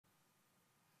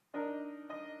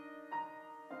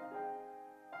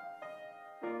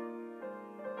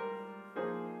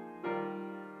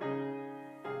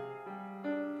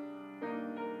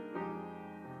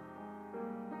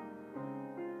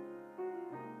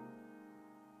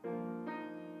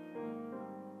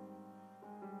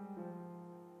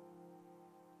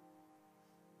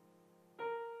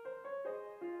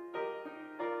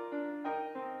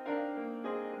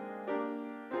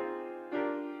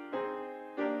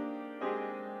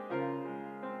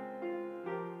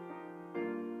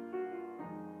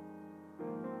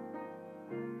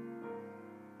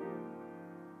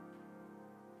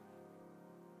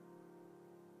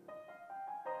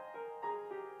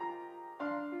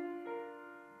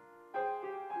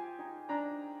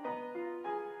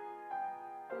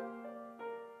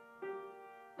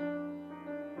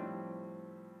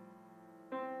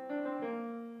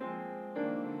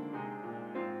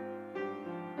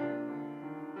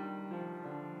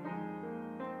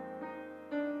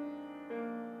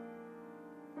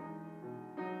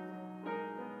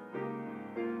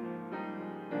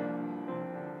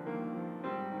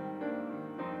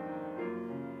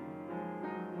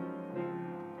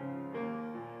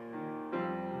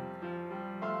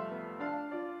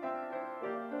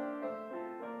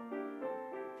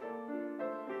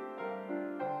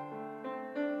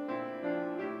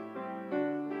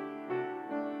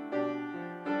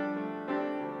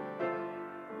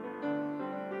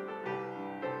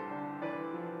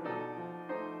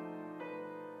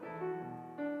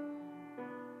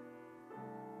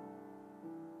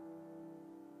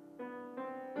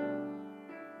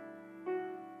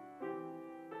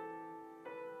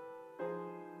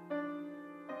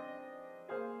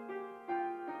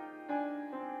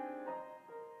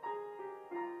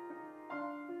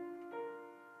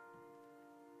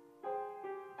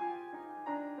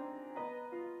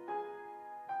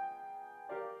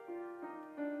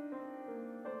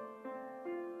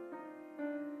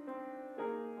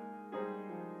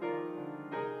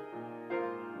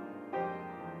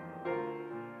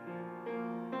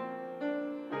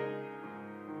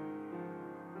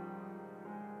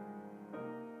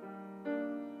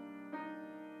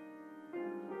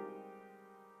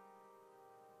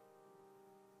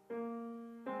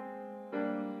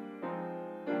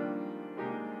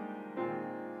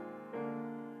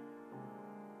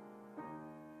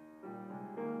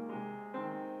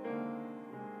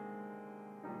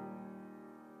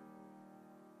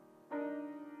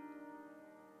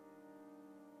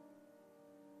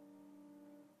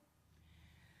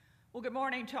Well, good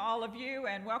morning to all of you,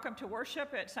 and welcome to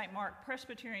worship at St. Mark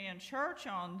Presbyterian Church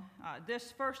on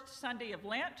this first Sunday of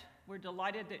Lent. We're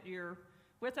delighted that you're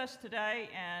with us today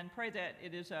and pray that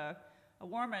it is a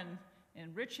warm and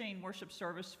enriching worship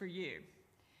service for you.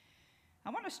 I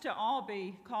want us to all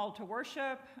be called to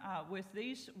worship with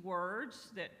these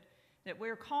words that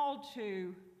we're called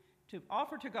to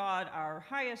offer to God our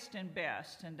highest and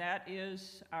best, and that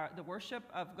is the worship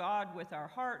of God with our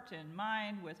heart and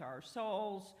mind, with our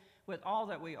souls, with all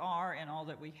that we are and all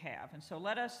that we have. And so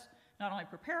let us not only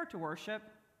prepare to worship,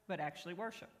 but actually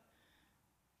worship.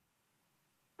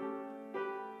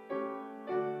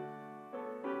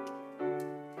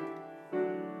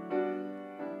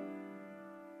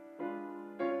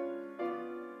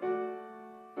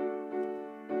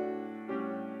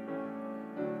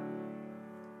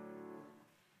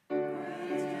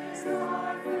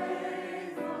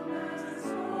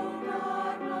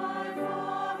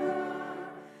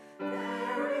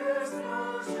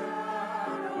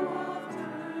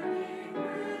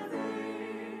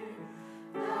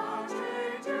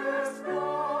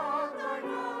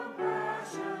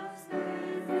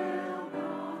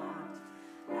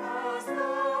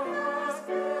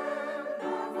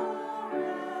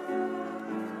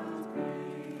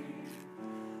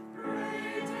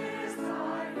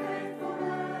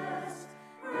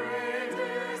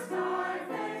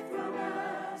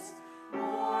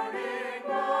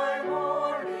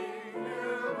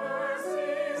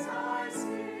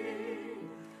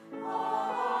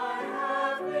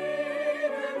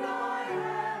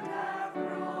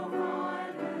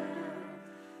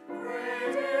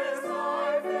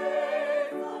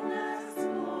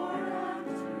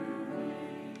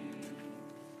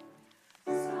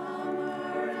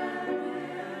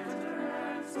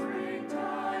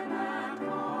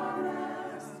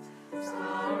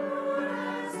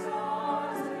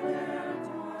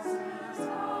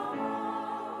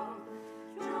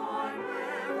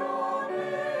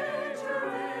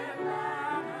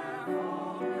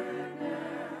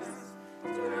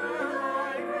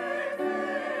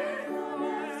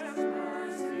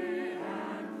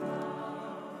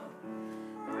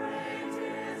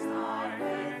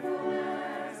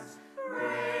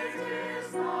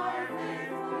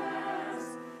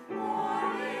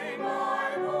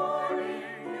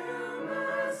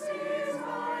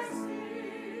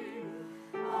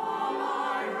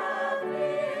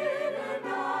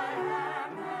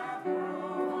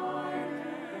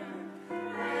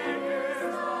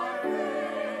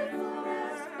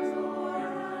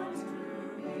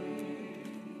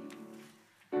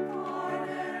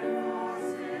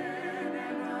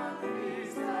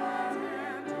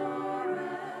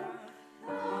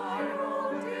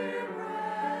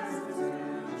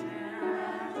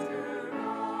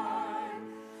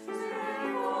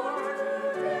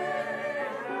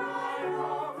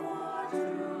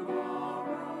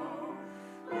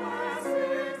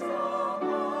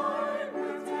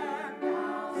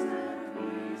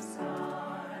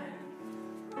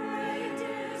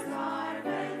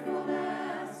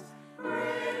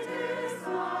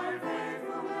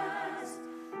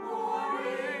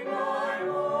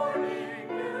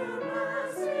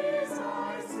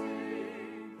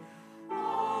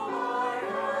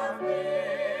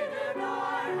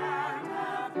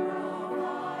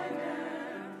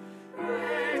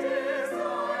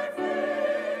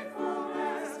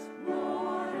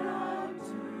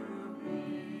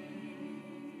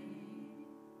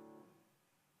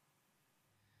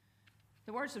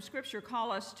 The words of Scripture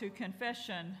call us to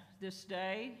confession this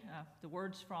day. The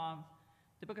words from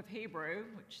the book of Hebrew,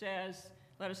 which says,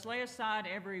 "Let us lay aside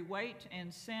every weight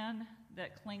and sin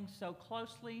that clings so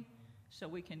closely so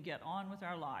we can get on with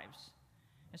our lives."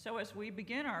 And so as we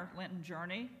begin our Lenten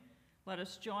journey, let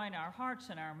us join our hearts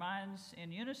and our minds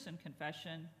in unison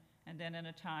confession and then in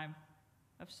a time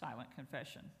of silent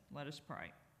confession. Let us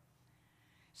pray.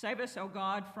 Save us, O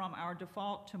God, from our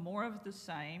default to more of the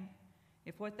same,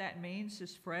 if what that means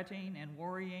is fretting and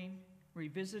worrying,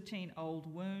 revisiting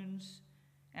old wounds,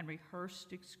 and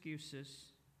rehearsed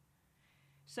excuses.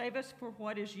 Save us for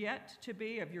what is yet to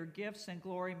be of your gifts and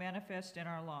glory manifest in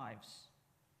our lives.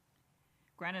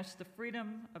 Grant us the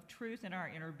freedom of truth in our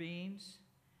inner beings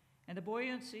and the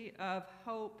buoyancy of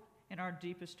hope in our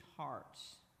deepest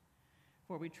hearts,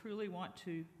 for we truly want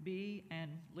to be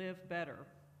and live better,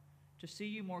 to see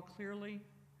you more clearly,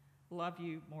 love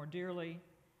you more dearly,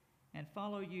 and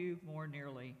follow you more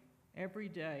nearly every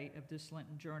day of this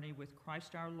Lenten journey with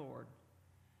Christ our Lord,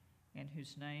 in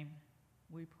whose name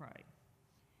we pray.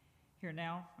 Hear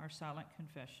now our silent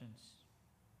confessions.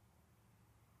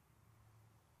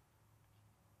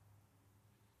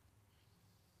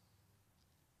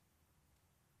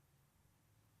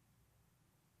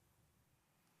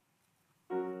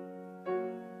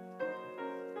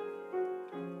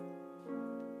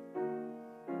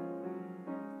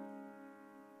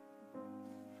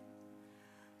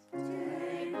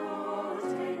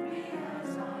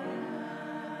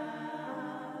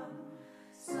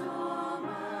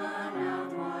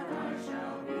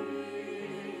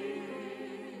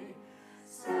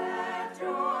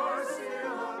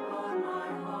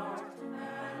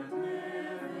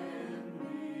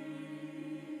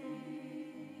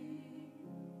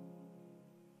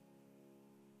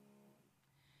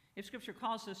 If Scripture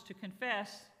calls us to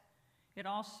confess, it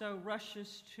also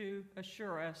rushes to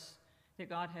assure us that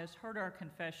God has heard our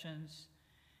confessions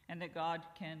and that God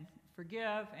can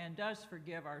forgive and does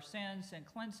forgive our sins and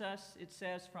cleanse us, it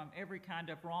says, from every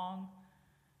kind of wrong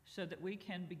so that we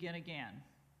can begin again.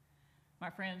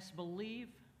 My friends, believe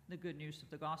the good news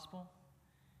of the gospel.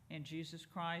 In Jesus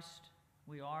Christ,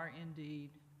 we are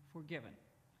indeed forgiven.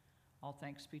 All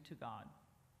thanks be to God.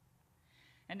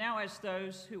 And now, as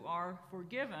those who are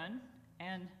forgiven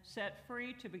and set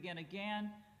free to begin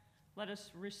again, let us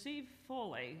receive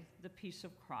fully the peace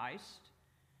of Christ,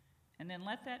 and then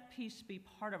let that peace be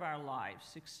part of our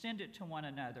lives. Extend it to one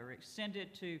another. Extend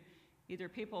it to either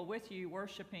people with you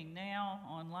worshiping now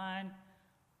online,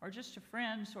 or just to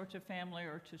friends or to family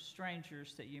or to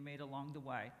strangers that you meet along the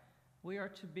way. We are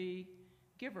to be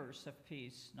givers of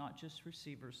peace, not just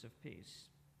receivers of peace.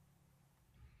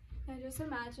 Now just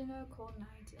imagine a cold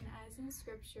night, and as in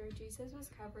Scripture, Jesus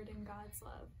was covered in God's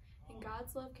love, and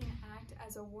God's love can act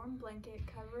as a warm blanket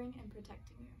covering and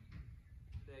protecting you.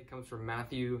 Today comes from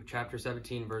Matthew chapter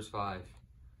 17, verse 5.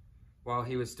 While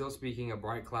he was still speaking, a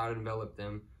bright cloud enveloped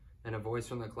them, and a voice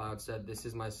from the cloud said, "This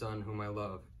is my son whom I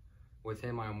love. With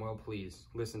him I am well pleased.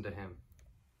 Listen to him."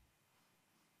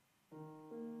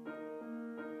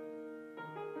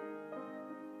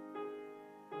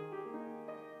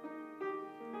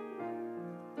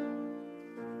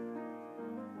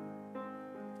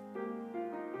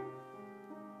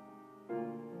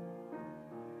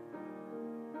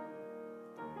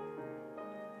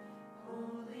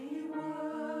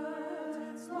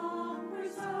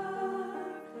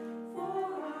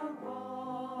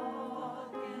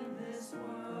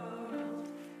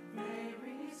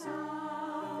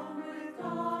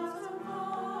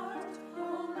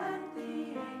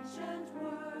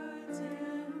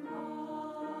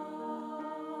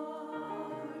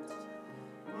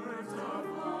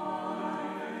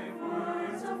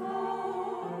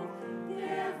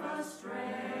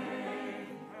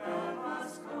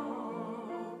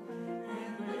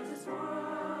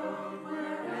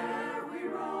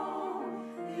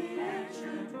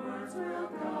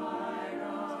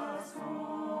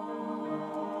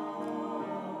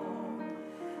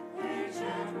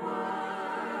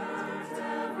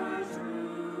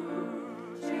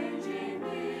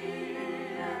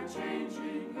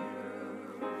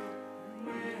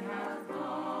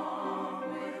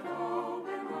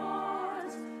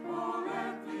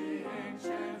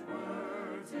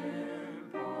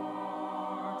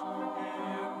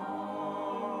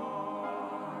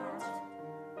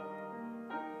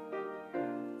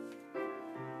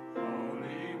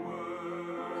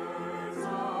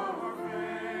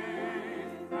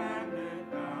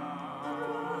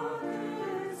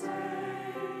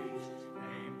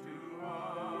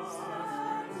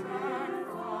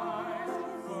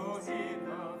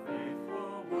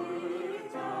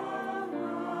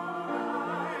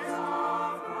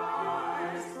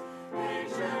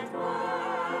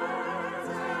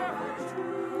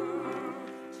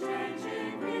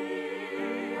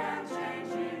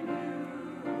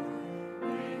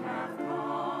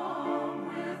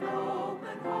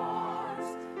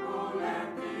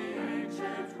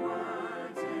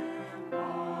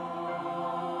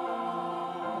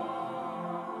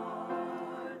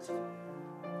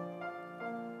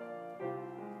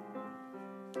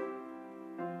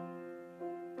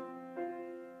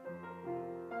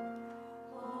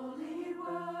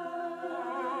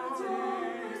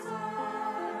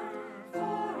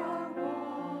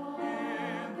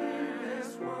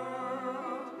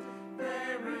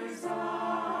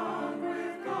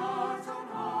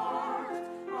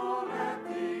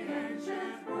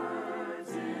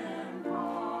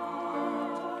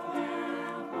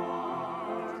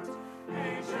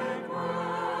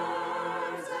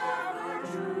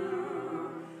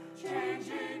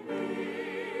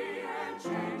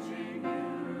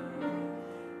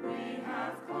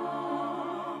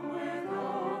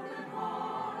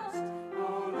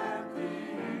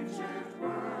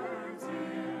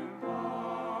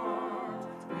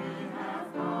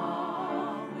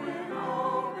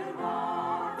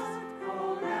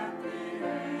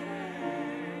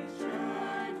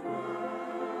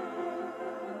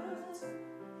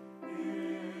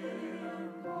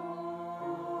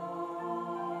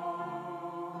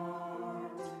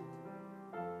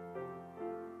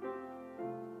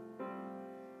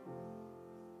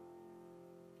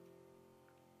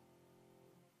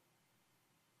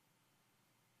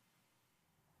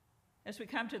 As we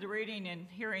come to the reading and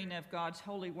hearing of God's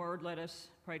holy word, let us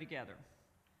pray together.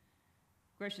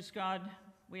 Gracious God,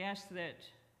 we ask that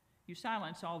you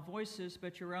silence all voices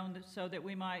but your own, so that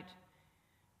we might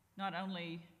not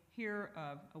only hear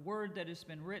a word that has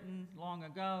been written long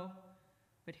ago,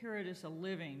 but here it is, a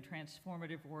living,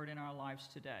 transformative word in our lives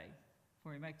today.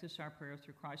 For we make this our prayer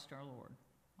through Christ our Lord.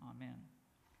 Amen.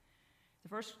 The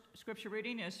first scripture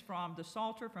reading is from the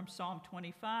Psalter, from Psalm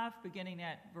 25, beginning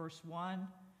at verse 1.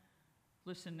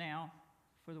 Listen now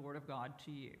for the word of God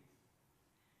to you.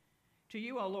 To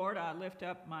you, O Lord, I lift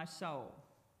up my soul.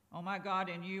 O my God,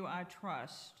 in you I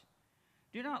trust.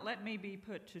 Do not let me be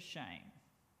put to shame.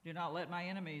 Do not let my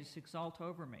enemies exult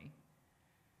over me.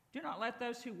 Do not let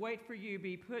those who wait for you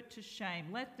be put to shame.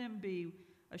 Let them be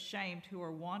ashamed who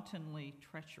are wantonly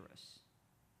treacherous.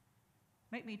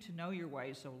 Make me to know your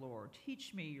ways, O Lord.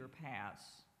 Teach me your paths.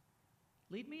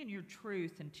 Lead me in your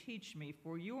truth and teach me,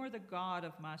 for you are the God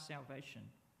of my salvation.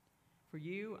 For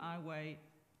you I wait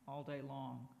all day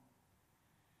long.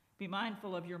 Be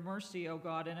mindful of your mercy, O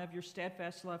God, and of your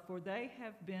steadfast love, for they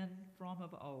have been from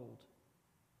of old.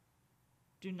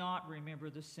 Do not remember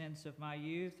the sins of my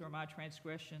youth or my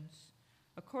transgressions.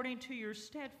 According to your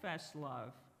steadfast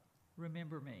love,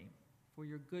 remember me, for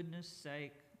your goodness'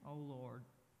 sake, O Lord.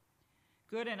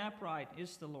 Good and upright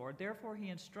is the Lord. Therefore he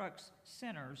instructs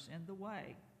sinners in the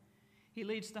way. He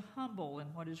leads the humble in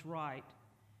what is right,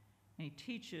 and he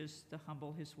teaches the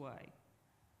humble his way.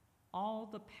 All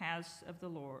the paths of the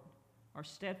Lord are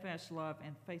steadfast love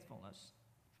and faithfulness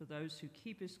for those who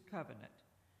keep his covenant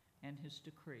and his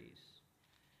decrees.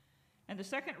 And the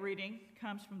second reading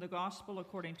comes from the Gospel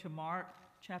according to Mark,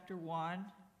 chapter 1,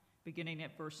 beginning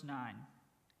at verse 9.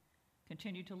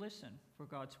 Continue to listen for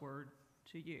God's word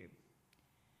to you.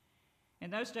 In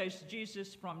those days,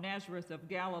 Jesus from Nazareth of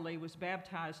Galilee was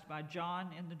baptized by John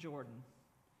in the Jordan.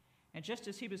 And just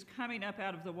as he was coming up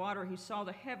out of the water, he saw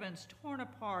the heavens torn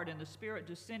apart and the Spirit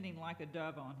descending like a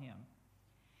dove on him.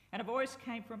 And a voice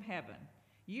came from heaven,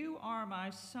 "You are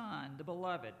my Son, the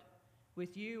beloved.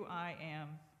 With you I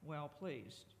am well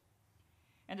pleased."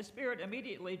 And the Spirit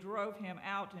immediately drove him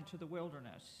out into the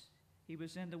wilderness. He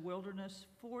was in the wilderness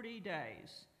 40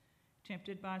 days,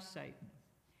 tempted by Satan.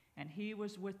 And he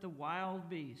was with the wild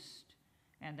beast,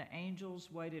 and the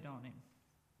angels waited on him.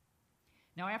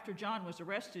 Now after John was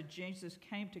arrested, Jesus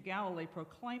came to Galilee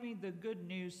proclaiming the good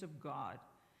news of God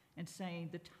and saying,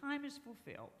 "The time is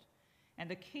fulfilled, and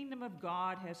the kingdom of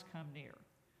God has come near.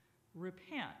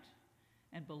 Repent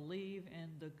and believe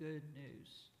in the good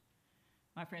news."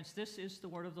 My friends, this is the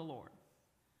word of the Lord.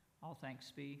 All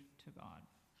thanks be to God.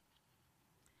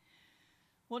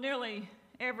 Well, nearly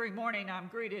every morning I'm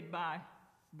greeted by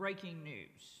breaking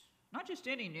news. Not just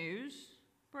any news,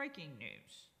 breaking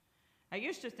news. I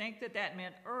used to think that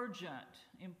meant urgent,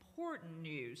 important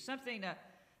news, something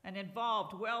an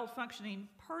involved, well-functioning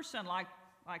person like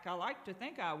I like to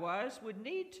think I was would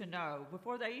need to know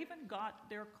before they even got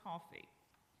their coffee.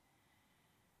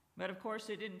 But of course,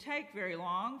 it didn't take very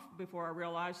long before I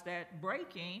realized that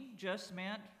breaking just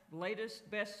meant latest,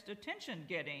 best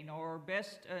attention-getting or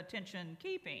best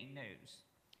attention-keeping news.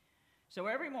 So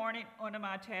every morning, one of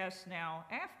my tasks now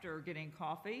after getting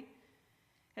coffee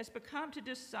has become to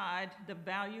decide the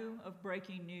value of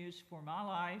breaking news for my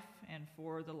life and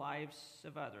for the lives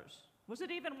of others. Was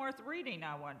it even worth reading,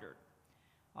 I wondered,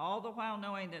 all the while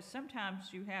knowing that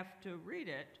sometimes you have to read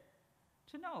it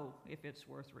to know if it's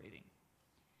worth reading.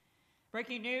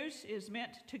 Breaking news is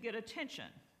meant to get attention,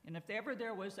 and if ever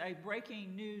there was a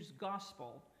breaking news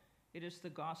gospel, it is the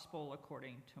gospel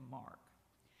according to Mark.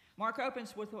 Mark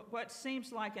opens with what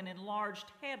seems like an enlarged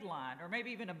headline, or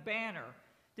maybe even a banner.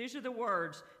 These are the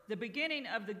words, "The beginning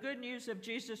of the good news of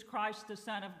Jesus Christ, the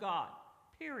Son of God,"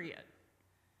 period.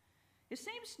 It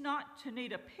seems not to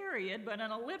need a period, but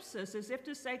an ellipsis, as if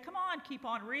to say, come on, keep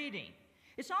on reading.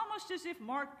 It's almost as if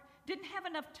Mark didn't have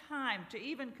enough time to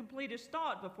even complete his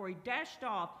thought before he dashed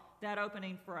off that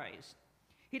opening phrase.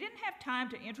 He didn't have time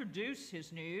to introduce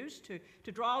his news, to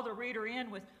draw the reader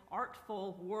in with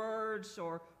artful words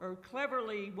or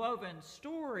cleverly woven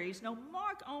stories. No,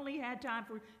 Mark only had time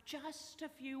for just a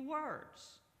few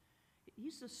words.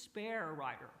 He's a spare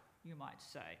writer, you might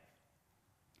say.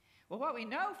 Well, what we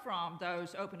know from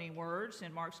those opening words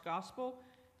in Mark's gospel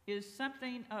is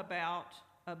something about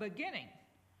a beginning,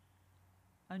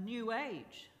 a new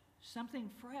age, something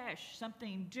fresh,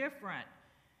 something different.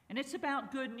 And it's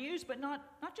about good news, but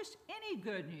not just any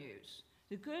good news.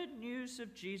 The good news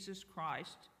of Jesus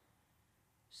Christ,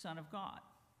 Son of God.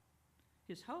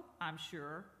 His hope, I'm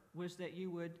sure, was that you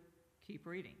would keep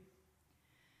reading.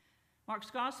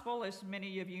 Mark's gospel, as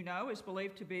many of you know, is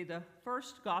believed to be the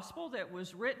first gospel that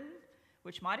was written,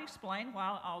 which might explain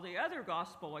why all the other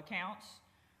gospel accounts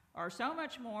are so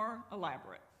much more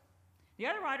elaborate. The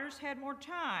other writers had more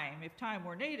time, if time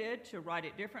were needed, to write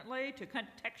it differently, to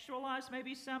contextualize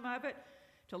maybe some of it,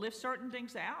 to lift certain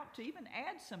things out, to even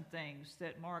add some things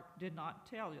that Mark did not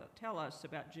tell us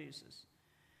about Jesus.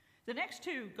 The next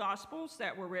two Gospels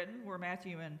that were written were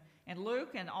Matthew and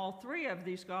Luke, and all three of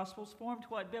these Gospels formed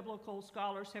what biblical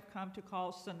scholars have come to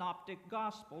call synoptic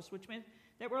Gospels, which means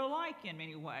they were alike in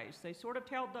many ways. They sort of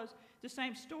tell the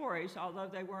same stories, although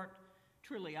they weren't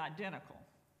truly identical.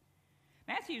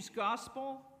 Matthew's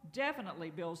Gospel definitely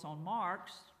builds on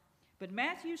Mark's, but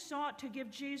Matthew sought to give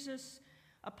Jesus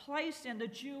a place in the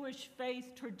Jewish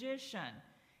faith tradition.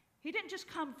 He didn't just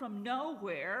come from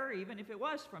nowhere, even if it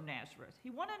was from Nazareth. He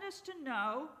wanted us to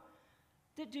know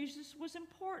that Jesus was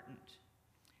important.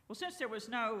 Well, since there was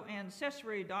no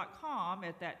Ancestry.com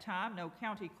at that time, no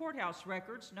county courthouse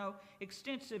records, no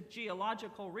extensive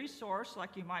geological resource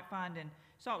like you might find in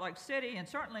Salt Lake City, and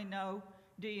certainly no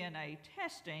DNA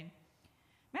testing,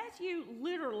 Matthew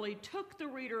literally took the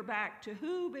reader back to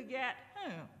who begat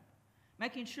whom,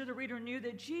 making sure the reader knew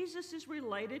that Jesus is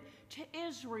related to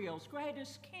Israel's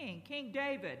greatest king, King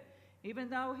David, even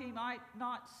though he might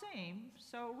not seem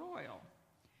so royal.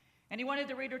 And he wanted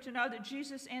the reader to know that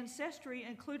Jesus' ancestry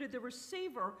included the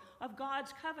receiver of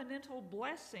God's covenantal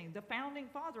blessing, the founding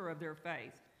father of their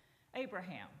faith,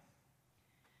 Abraham.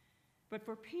 But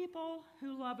for people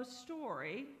who love a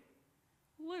story,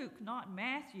 Luke, not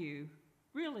Matthew,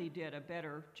 really did a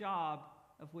better job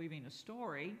of weaving a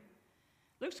story.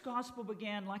 Luke's gospel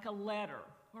began like a letter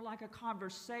or like a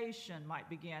conversation might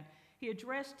begin. He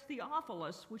addressed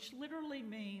Theophilus, which literally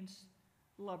means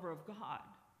lover of God.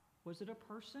 Was it a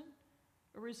person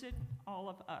or is it all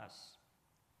of us?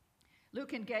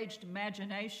 Luke engaged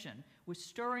imagination with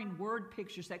stirring word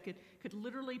pictures that could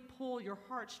literally pull your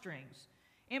heartstrings.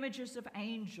 Images of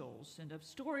angels and of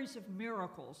stories of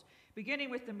miracles, beginning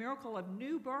with the miracle of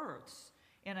new births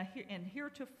in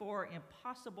heretofore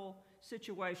impossible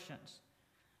situations,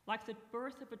 like the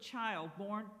birth of a child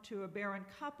born to a barren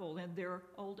couple in their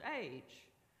old age,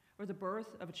 or the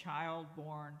birth of a child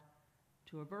born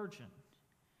to a virgin.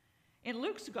 In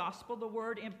Luke's gospel, the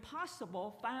word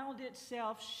impossible found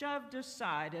itself shoved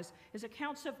aside as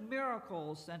accounts of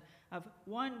miracles and of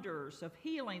wonders, of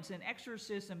healings and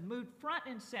exorcism moved front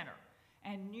and center,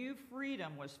 and new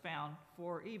freedom was found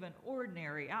for even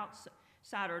ordinary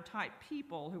outsider-type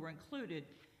people who were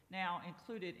now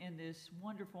included in this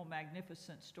wonderful,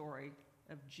 magnificent story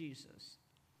of Jesus.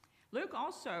 Luke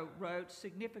also wrote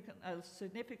a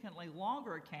significantly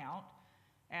longer account,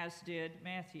 as did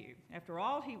Matthew. After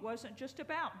all, he wasn't just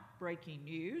about breaking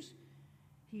news.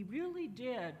 He really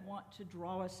did want to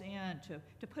draw us in,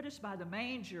 to put us by the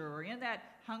manger or in that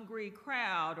hungry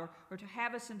crowd, or to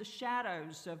have us in the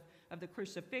shadows of the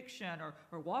crucifixion,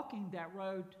 or walking that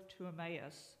road to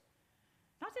Emmaus.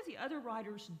 Not that the other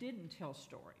writers didn't tell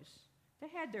stories. They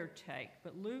had their take,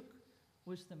 but Luke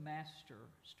was the master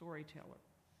storyteller.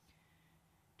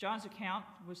 John's account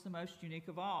was the most unique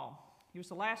of all. He was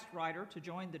the last writer to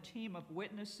join the team of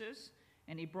witnesses,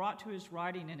 and he brought to his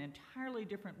writing an entirely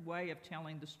different way of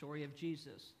telling the story of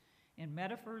Jesus, in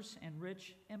metaphors and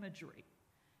rich imagery,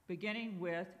 beginning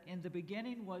with, "In the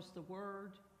beginning was the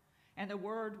Word, and the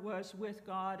Word was with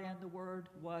God, and the Word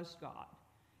was God.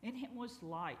 In him was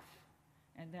life,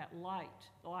 and that life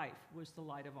was the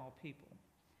light of all people."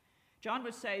 John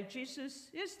would say Jesus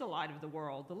is the light of the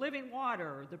world, the living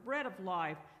water, the bread of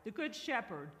life, the good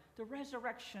shepherd, the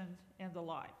resurrection, and the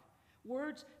life.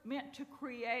 Words meant to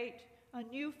create a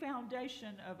new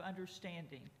foundation of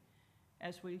understanding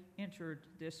as we entered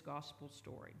this gospel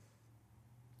story.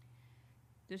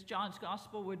 This John's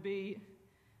gospel would be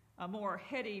a more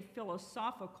heady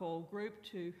philosophical group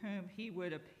to whom he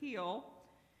would appeal.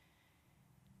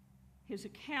 His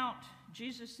account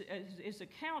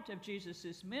of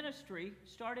Jesus' ministry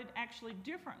started actually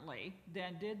differently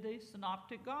than did the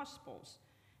synoptic gospels.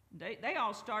 They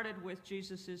all started with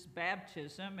Jesus'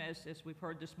 baptism, as we've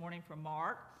heard this morning from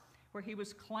Mark, where he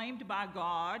was claimed by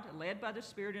God, led by the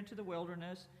Spirit into the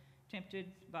wilderness,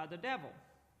 tempted by the devil.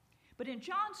 But in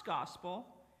John's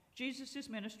gospel, Jesus'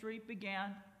 ministry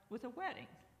began with a wedding,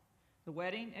 the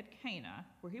wedding at Cana,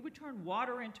 where he would turn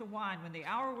water into wine when the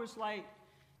hour was late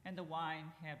and the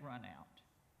wine had run out.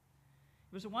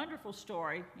 It was a wonderful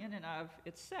story in and of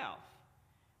itself.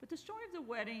 But the story of the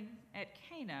wedding at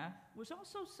Cana was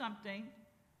also something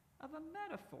of a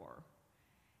metaphor.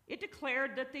 It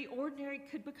declared that the ordinary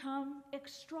could become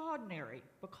extraordinary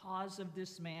because of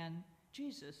this man,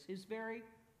 Jesus, his very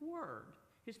word,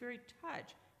 his very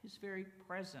touch, his very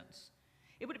presence.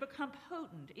 It would become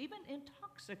potent, even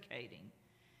intoxicating,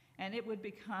 and it would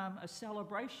become a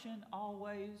celebration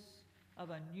always of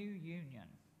a new union.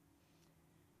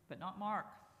 But not Mark.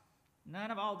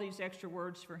 None of all these extra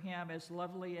words for him, as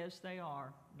lovely as they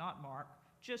are, not Mark,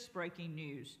 just breaking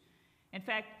news. In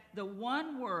fact, the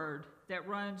one word that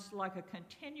runs like a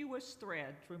continuous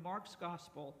thread through Mark's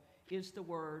gospel is the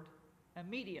word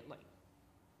immediately.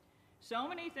 So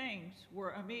many things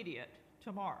were immediate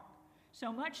to Mark,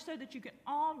 so much so that you can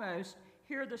almost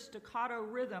hear the staccato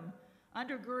rhythm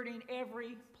undergirding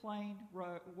every plain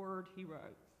word he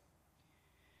wrote.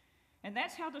 And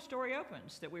that's how the story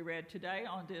opens that we read today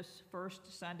on this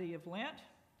first Sunday of Lent.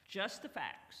 Just the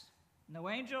facts. No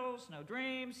angels, no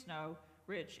dreams, no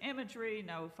rich imagery,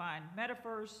 no fine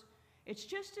metaphors. It's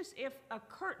just as if a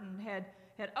curtain had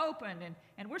opened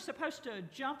and we're supposed to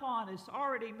jump on this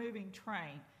already moving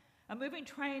train. A moving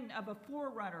train of a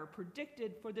forerunner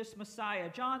predicted for this Messiah,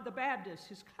 John the Baptist,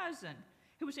 his cousin,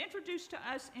 who was introduced to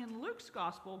us in Luke's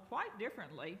gospel quite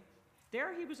differently.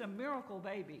 There he was a miracle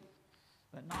baby,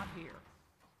 but not here.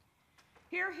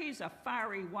 Here he's a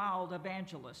fiery, wild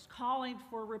evangelist calling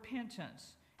for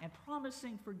repentance and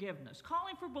promising forgiveness,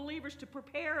 calling for believers to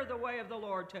prepare the way of the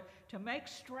Lord, to make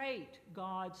straight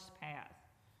God's path.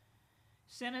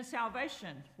 Sin and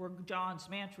salvation were John's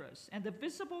mantras, and the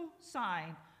visible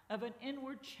sign of an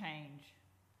inward change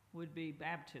would be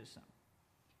baptism.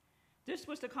 This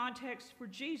was the context for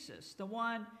Jesus, the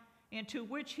one into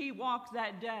which he walked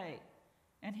that day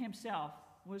and himself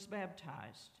was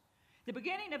baptized. The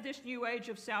beginning of this new age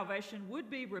of salvation would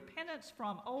be repentance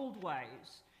from old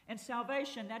ways and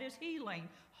salvation, that is healing,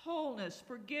 wholeness,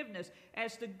 forgiveness,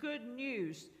 as the good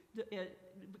news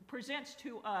presents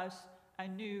to us a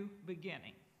new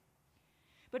beginning.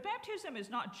 But baptism is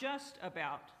not just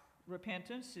about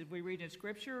repentance. As we read in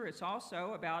Scripture, it's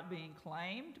also about being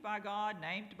claimed by God,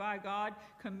 named by God,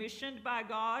 commissioned by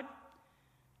God,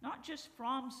 not just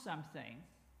from something,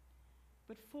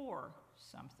 but for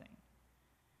something.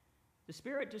 The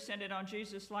Spirit descended on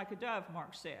Jesus like a dove,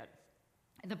 Mark said,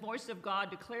 and the voice of God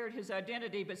declared his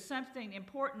identity, but something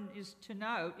important is to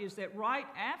note is that right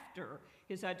after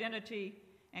his identity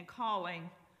and calling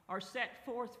are set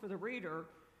forth for the reader,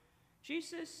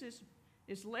 Jesus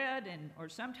is led or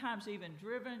sometimes even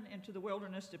driven into the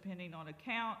wilderness, depending on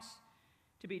accounts,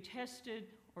 to be tested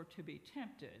or to be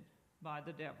tempted by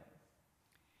the devil.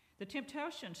 The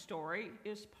temptation story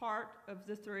is part of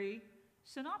the 3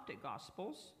 synoptic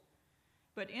gospels,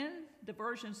 but in the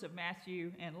versions of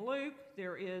Matthew and Luke,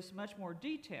 there is much more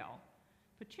detail,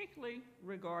 particularly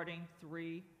regarding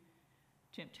 3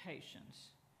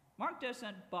 temptations. Mark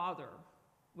doesn't bother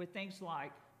with things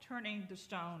like turning the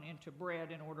stone into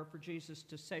bread in order for Jesus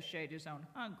to satiate his own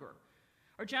hunger,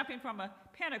 or jumping from a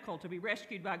pinnacle to be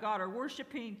rescued by God, or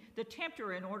worshiping the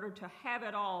tempter in order to have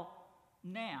it all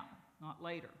now, not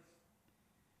later.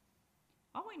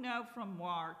 All we know from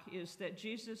Mark is that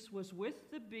Jesus was with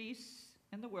the beasts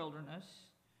in the wilderness,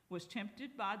 was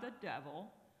tempted by the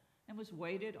devil, and was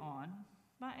waited on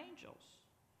by angels.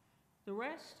 The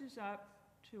rest is up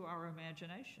to our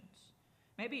imaginations,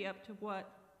 maybe up to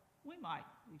what we might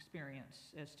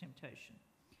experience as temptation.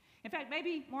 In fact,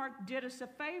 maybe Mark did us a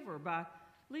favor by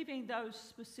leaving those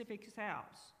specifics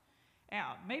out.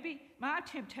 Maybe my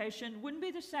temptation wouldn't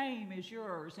be the same as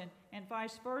yours, and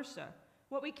vice versa.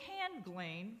 What we can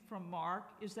glean from Mark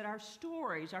is that our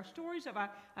stories of our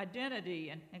identity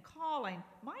and calling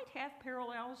might have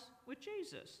parallels with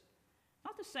Jesus.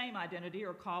 Not the same identity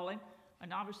or calling,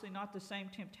 and obviously not the same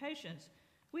temptations.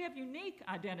 We have unique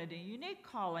identity, unique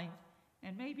calling,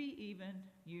 and maybe even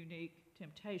unique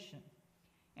temptation.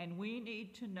 And we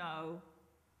need to know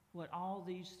what all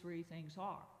these 3 things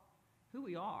are: who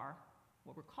we are,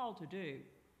 what we're called to do,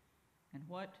 and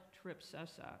what trips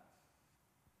us up.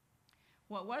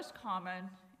 What was common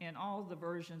in all the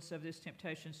versions of this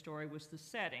temptation story was the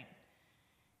setting.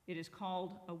 It is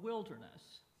called a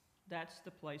wilderness. That's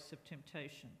the place of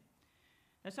temptation.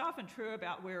 That's often true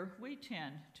about where we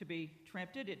tend to be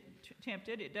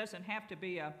tempted. It doesn't have to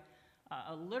be a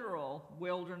literal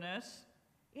wilderness.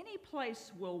 Any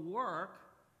place will work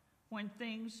when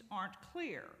things aren't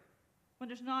clear, when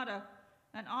there's not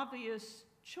an obvious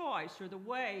choice, or the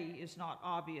way is not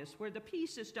obvious, where the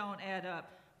pieces don't add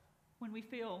up, when we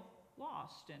feel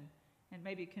lost and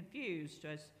maybe confused,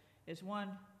 as one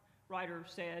writer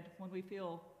said, when we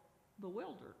feel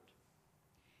bewildered.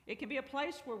 It can be a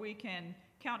place where we can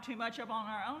count too much upon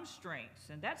our own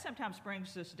strengths, and that sometimes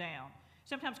brings us down.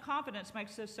 Sometimes confidence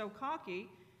makes us so cocky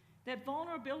that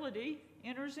vulnerability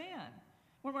enters in.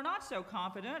 When we're not so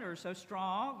confident or so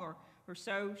strong or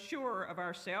so sure of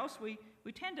ourselves, we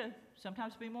tend to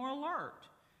sometimes be more alert.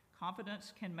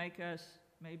 Confidence can make us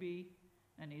maybe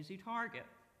an easy target.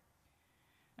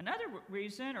 Another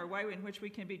reason or way in which we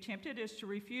can be tempted is to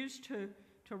refuse to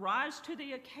rise to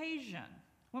the occasion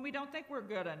when we don't think we're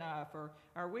good enough, or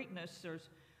our weaknesses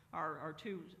are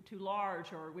too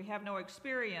large, or we have no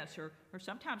experience, or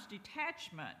sometimes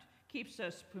detachment keeps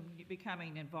us from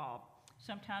becoming involved.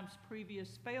 Sometimes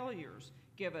previous failures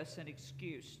give us an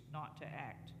excuse not to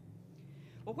act.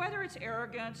 Well, whether it's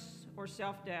arrogance or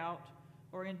self-doubt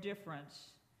or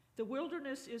indifference, the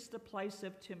wilderness is the place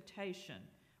of temptation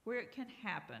where it can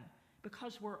happen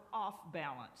because we're off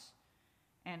balance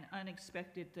and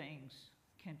unexpected things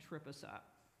can trip us up.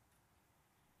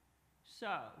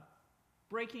 So,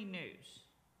 breaking news,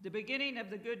 the beginning of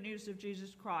the good news of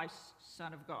Jesus Christ,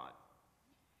 Son of God.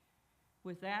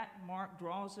 With that, Mark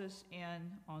draws us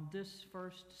in on this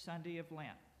first Sunday of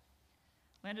Lent.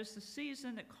 Lent is the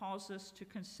season that calls us to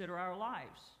consider our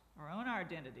lives, our own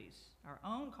identities, our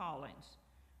own callings,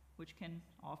 which can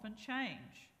often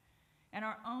change, and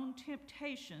our own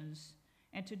temptations,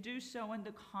 and to do so in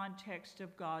the context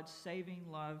of God's saving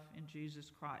love in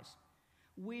Jesus Christ.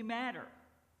 We matter,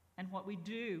 and what we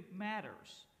do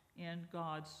matters in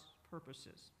God's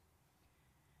purposes.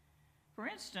 For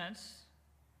instance,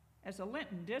 as a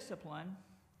Lenten discipline,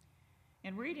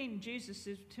 in reading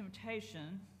Jesus'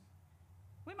 temptation,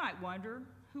 we might wonder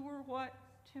who or what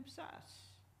tempts us,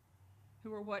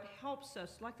 who or what helps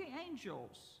us, like the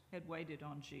angels had waited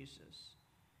on Jesus.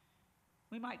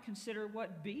 We might consider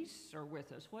what beasts are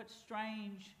with us, what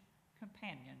strange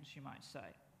companions, you might say.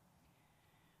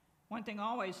 One thing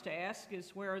always to ask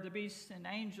is, where are the beasts and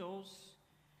angels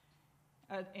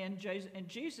in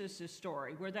Jesus'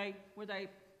 story? Were they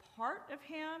part of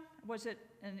him? Was it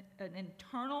an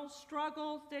internal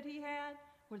struggle that he had?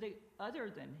 Were they other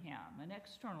than him, an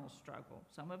external struggle?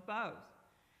 Some of both.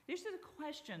 These are the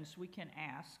questions we can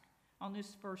ask on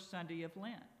this first Sunday of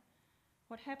Lent.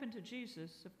 What happened to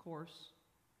Jesus, of course,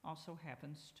 also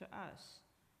happens to us.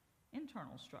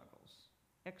 Internal struggles,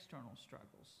 external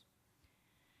struggles.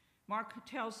 Mark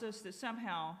tells us that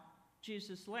somehow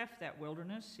Jesus left that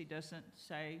wilderness. He doesn't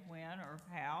say when or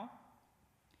how.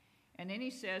 And then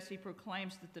he says, he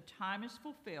proclaims that the time is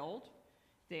fulfilled,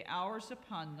 the hour is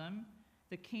upon them,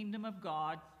 the kingdom of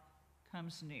God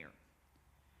comes near.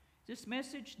 This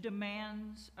message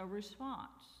demands a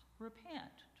response.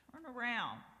 Repent, turn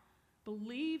around,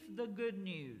 believe the good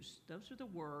news. Those are the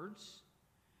words,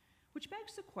 which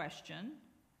begs the question,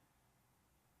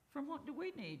 from what do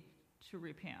we need to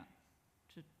repent,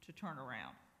 to turn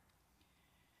around?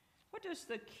 What does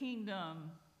the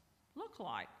kingdom look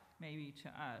like, maybe to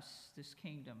us, this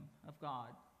kingdom of God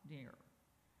near?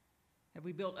 Have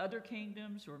we built other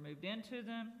kingdoms or moved into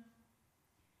them?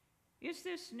 Is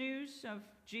this news of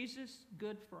Jesus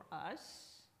good for us?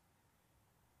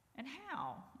 And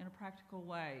how, in a practical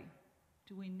way,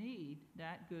 do we need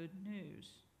that good news?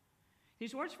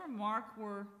 These words from Mark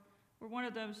were one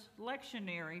of those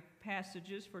lectionary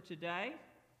passages for today.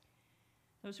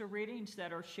 Those are readings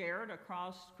that are shared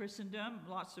across Christendom. In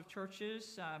lots of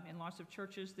churches,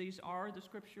 these are the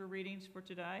scripture readings for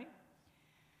today.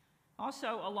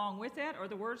 Also, along with that are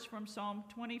the words from Psalm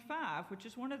 25, which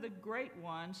is one of the great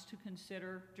ones to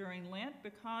consider during Lent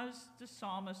because the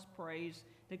psalmist prays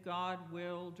that God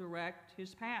will direct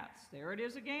his paths. There it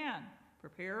is again.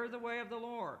 Prepare the way of the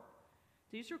Lord.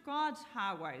 These are God's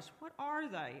highways. What are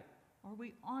they? Are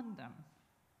we on them?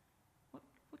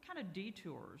 What kind of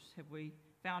detours have we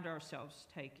found ourselves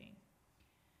taking?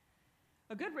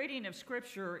 A good reading of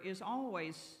Scripture is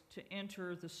always to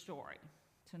enter the story,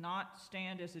 to not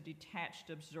stand as a detached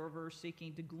observer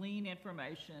seeking to glean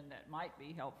information that might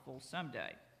be helpful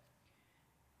someday.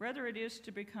 Rather, it is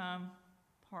to become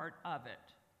part of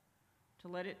it, to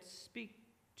let it speak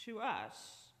to us,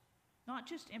 not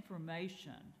just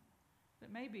information,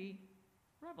 but maybe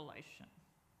revelation.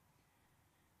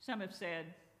 Some have said,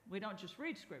 we don't just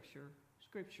read Scripture,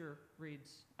 Scripture reads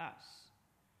us.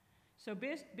 So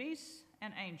beasts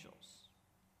and angels,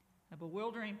 a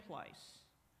bewildering place,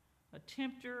 a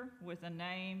tempter with a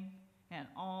name, and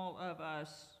all of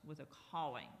us with a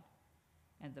calling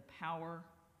and the power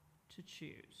to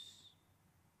choose.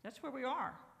 That's where we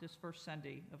are this first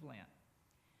Sunday of Lent.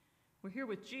 We're here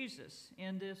with Jesus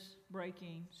in this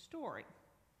breaking story.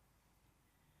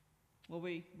 Will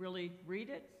we really read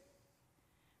it?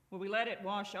 Will we let it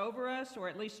wash over us or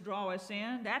at least draw us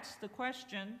in? That's the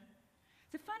question.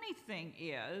 The funny thing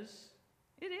is,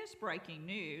 it is breaking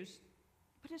news,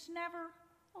 but it's never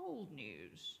old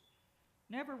news,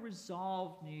 never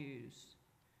resolved news,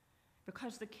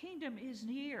 because the kingdom is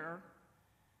near,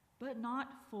 but not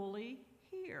fully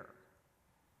here.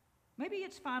 Maybe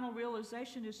its final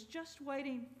realization is just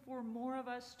waiting for more of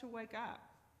us to wake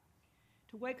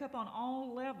up on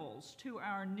all levels to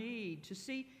our need, to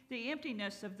see the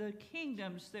emptiness of the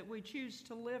kingdoms that we choose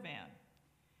to live in,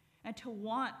 and to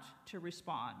want to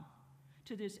respond,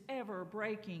 to this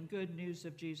ever-breaking good news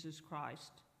of Jesus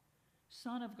Christ,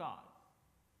 Son of God,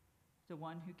 the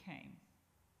one who came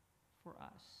for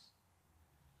us.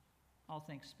 All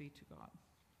thanks be to God.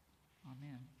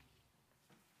 Amen.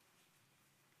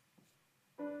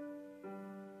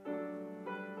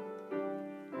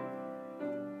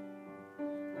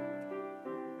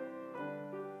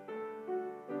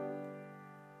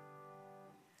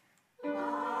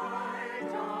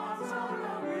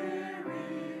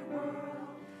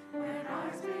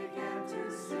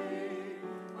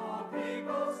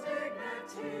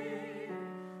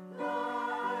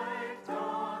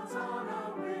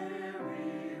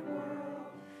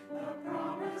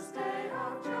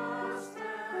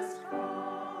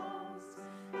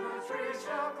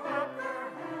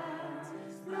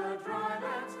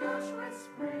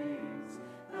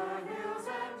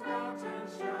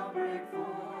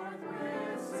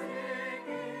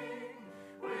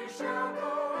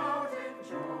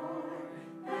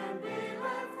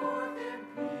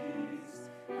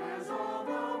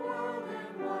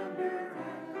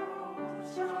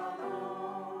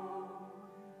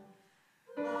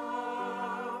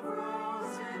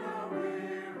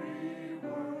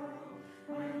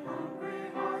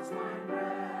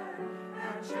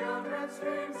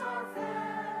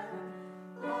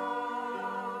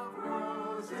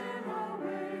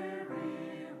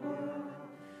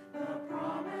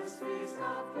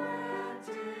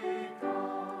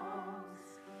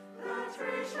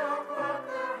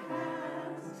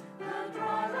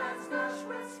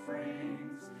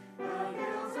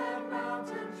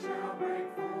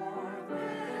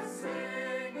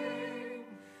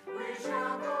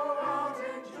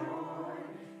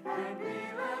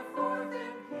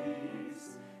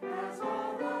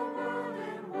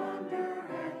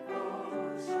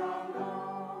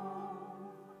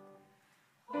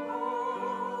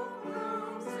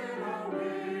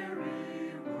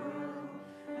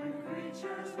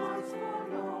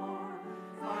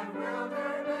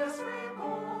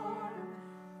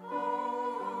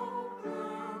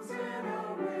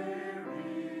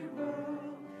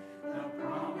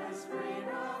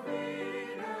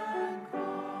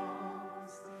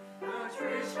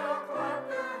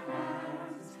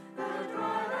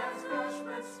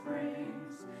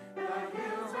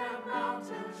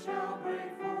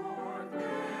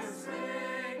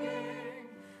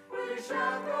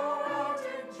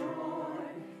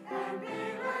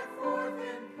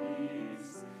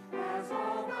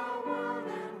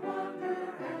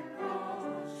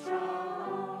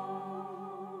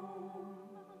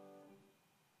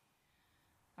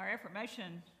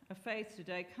 Affirmation of faith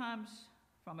today comes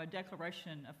from a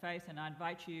declaration of faith, and I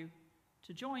invite you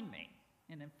to join me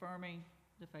in affirming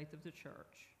the faith of the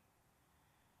church.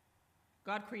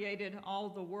 God created all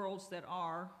the worlds that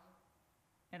are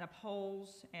and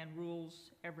upholds and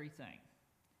rules everything.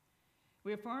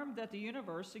 We affirm that the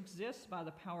universe exists by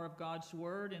the power of God's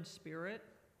word and spirit.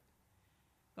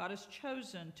 God has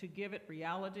chosen to give it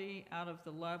reality out of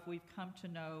the love we've come to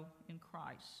know in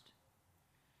Christ.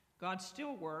 God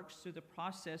still works through the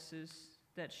processes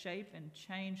that shape and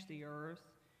change the earth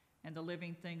and the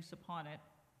living things upon it.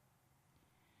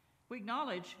 We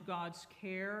acknowledge God's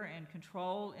care and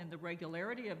control in the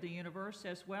regularity of the universe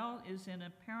as well as in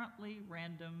apparently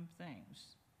random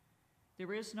things.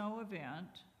 There is no event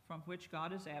from which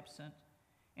God is absent,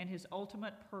 and his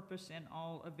ultimate purpose in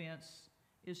all events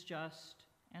is just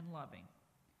and loving.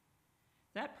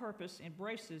 That purpose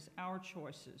embraces our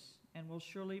choices and will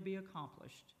surely be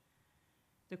accomplished.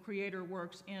 The Creator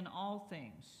works in all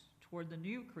things toward the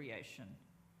new creation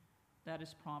that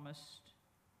is promised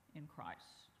in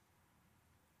Christ.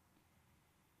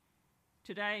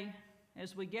 Today,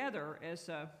 as we gather as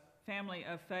a family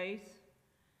of faith,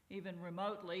 even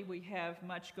remotely, we have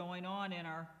much going on in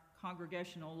our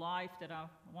congregational life that I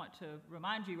want to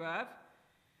remind you of.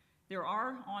 There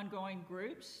are ongoing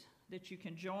groups that you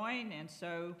can join, and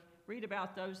so read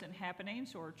about those and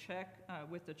happenings or check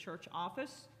with the church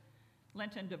office.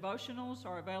 Lenten devotionals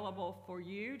are available for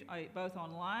you both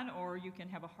online, or you can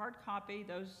have a hard copy.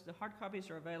 The hard copies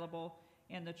are available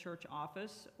in the church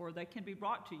office, or they can be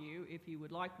brought to you if you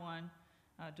would like one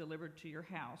delivered to your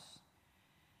house.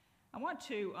 I want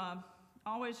to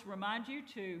always remind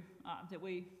you that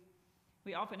we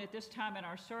often at this time in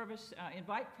our service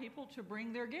invite people to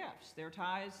bring their gifts, their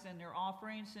tithes and their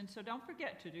offerings, and so don't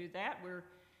forget to do that.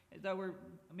 Though we're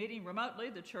meeting remotely,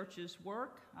 the church's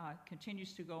work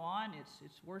continues to go on,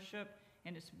 its worship,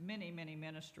 and its many, many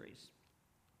ministries.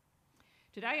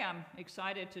 Today I'm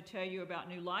excited to tell you about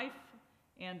New Life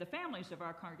and the families of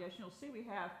our congregation. You'll see we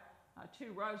have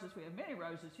 2 roses. We have many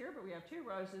roses here, but we have 2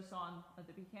 roses on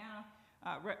the piano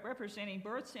representing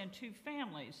births in two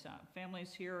families,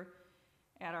 families here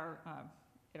at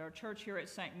our church here at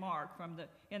St. Mark.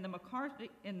 In the McCarthy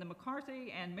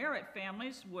and Merritt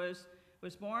families was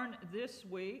born this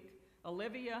week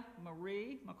Olivia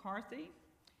Marie McCarthy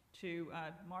to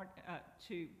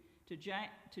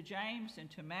James and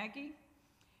to Maggie.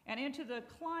 And into the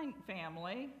Klein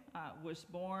family was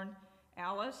born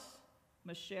Alice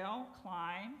Michelle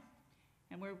Klein.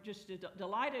 And we're just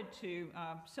delighted to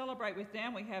celebrate with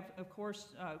them. We have, of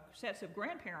course, sets of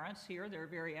grandparents here. They're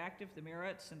very active, the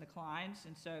Merritts and the Kleins.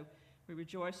 And so we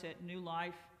rejoice at new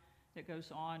life that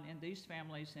goes on in these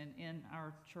families and in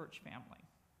our church family.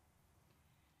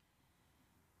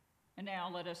 And now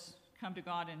let us come to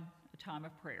God in a time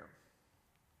of prayer.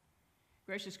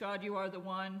 Gracious God, you are the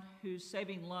one whose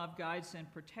saving love guides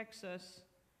and protects us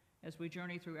as we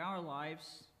journey through our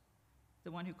lives,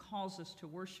 the one who calls us to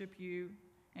worship you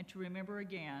and to remember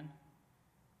again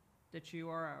that you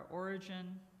are our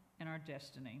origin and our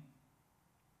destiny.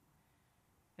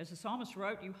 As the psalmist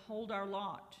wrote, you hold our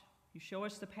lot. You show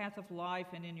us the path of life,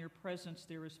 and in your presence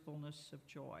there is fullness of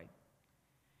joy.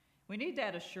 We need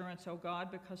that assurance, O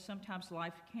God, because sometimes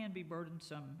life can be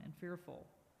burdensome and fearful,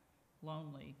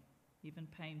 lonely, even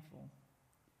painful.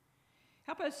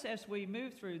 Help us as we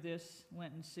move through this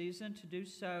Lenten season to do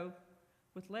so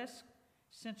with less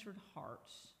censored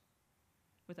hearts,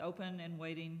 with open and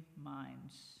waiting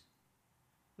minds,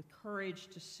 with courage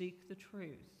to seek the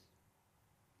truth.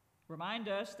 Remind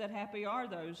us that happy are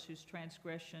those whose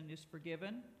transgression is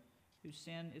forgiven, whose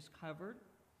sin is covered.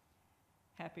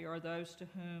 Happy are those to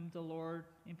whom the Lord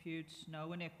imputes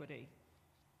no iniquity,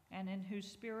 and in whose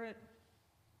spirit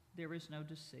there is no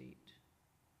deceit.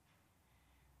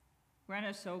 Grant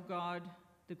us, O God,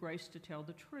 the grace to tell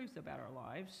the truth about our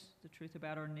lives, the truth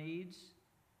about our needs,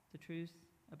 the truth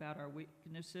about our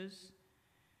weaknesses,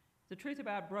 the truth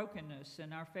about brokenness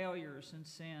and our failures and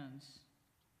sins.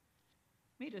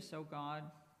 Meet us, O God,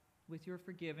 with your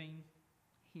forgiving,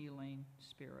 healing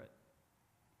spirit.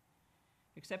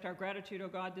 Accept our gratitude, O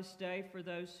God, this day for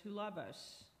those who love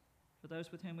us, for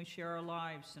those with whom we share our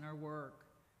lives and our work,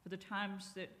 for the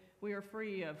times that we are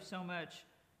free of so much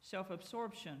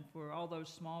self-absorption, for all those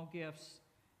small gifts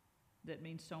that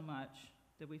mean so much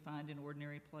that we find in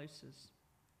ordinary places.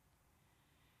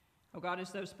 Oh God,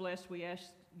 as those blessed, we ask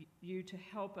you to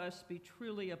help us be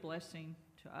truly a blessing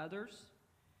to others.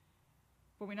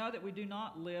 For we know that we do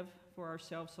not live for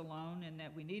ourselves alone and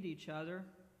that we need each other.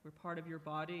 We're part of your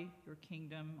body, your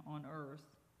kingdom on earth,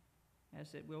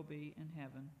 as it will be in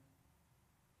heaven.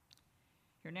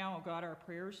 Hear now, O God, our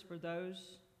prayers for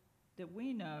those that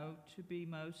we know to be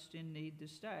most in need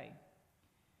this day.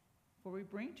 For we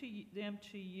bring them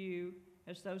to you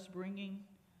as those bringing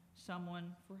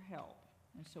someone for help.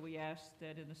 And so we ask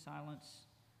that in the silence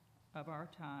of our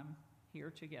time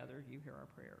here together, you hear our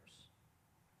prayers.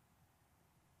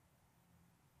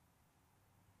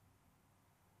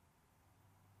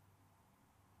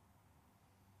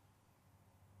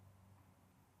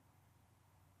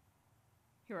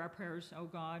 Hear our prayers, O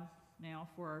God, now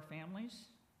for our families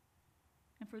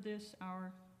and for this,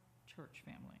 our church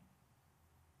family.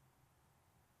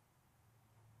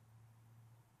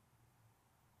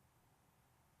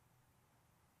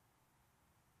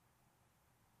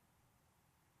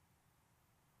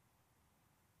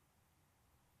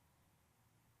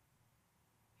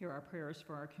 Hear our prayers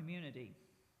for our community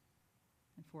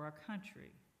and for our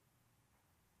country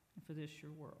and for this,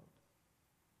 your world.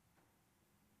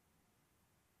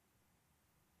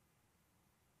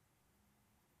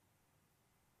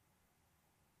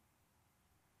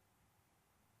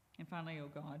 And finally, O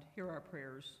God, hear our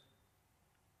prayers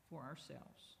for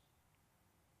ourselves.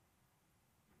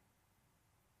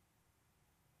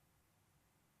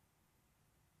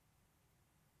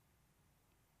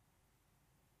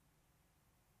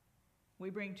 We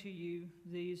bring to you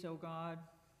these, O God,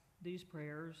 these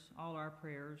prayers, all our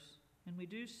prayers, and we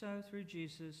do so through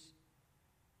Jesus,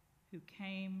 who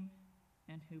came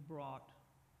and who brought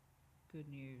good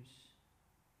news.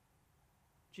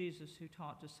 Jesus, who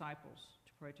taught disciples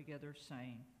to pray together,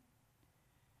 saying,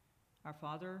 Our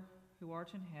Father, who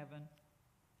art in heaven,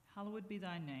 hallowed be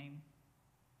thy name.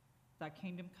 Thy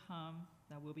kingdom come,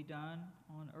 thy will be done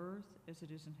on earth as it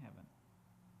is in heaven.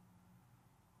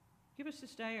 Give us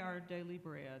this day our daily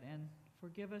bread, and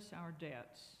forgive us our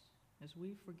debts as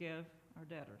we forgive our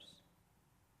debtors.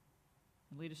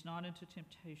 And lead us not into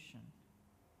temptation,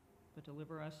 but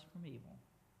deliver us from evil.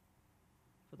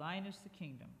 For thine is the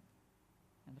kingdom,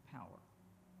 and the power,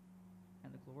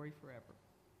 and the glory forever.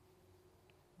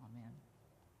 Amen.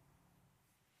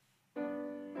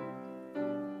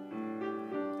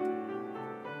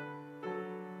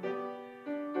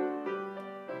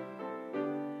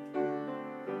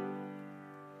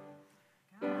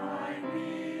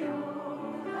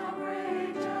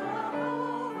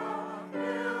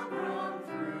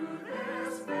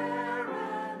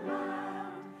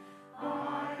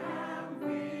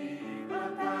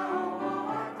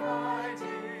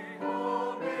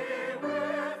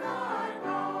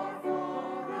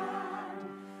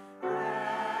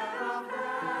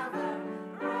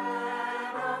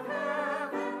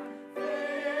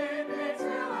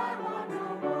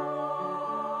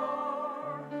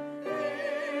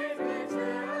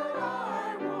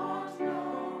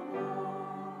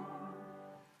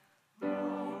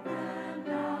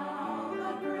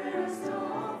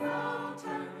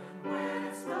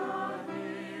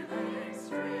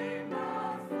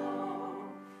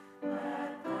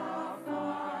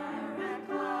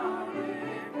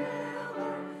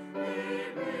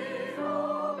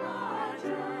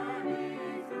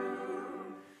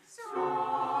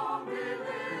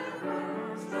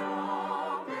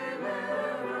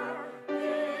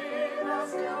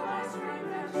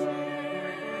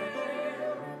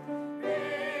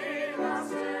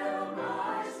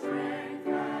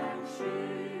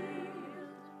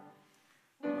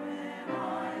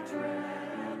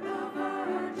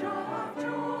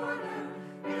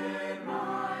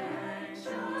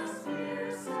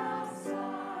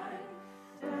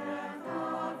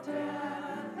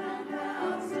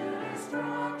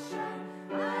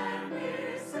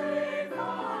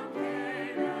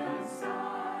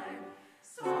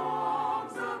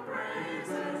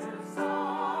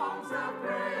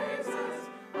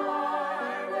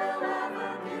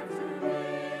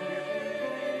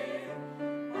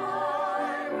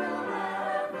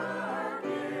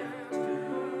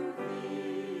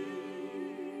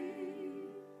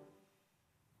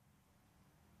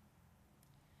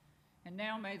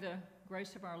 the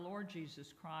grace of our Lord Jesus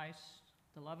Christ,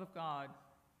 the love of God,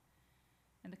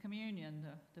 and the communion,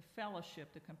 the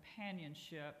fellowship, the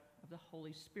companionship of the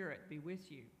Holy Spirit be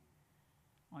with you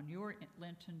on your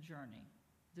Lenten journey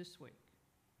this week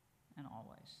and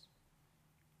always.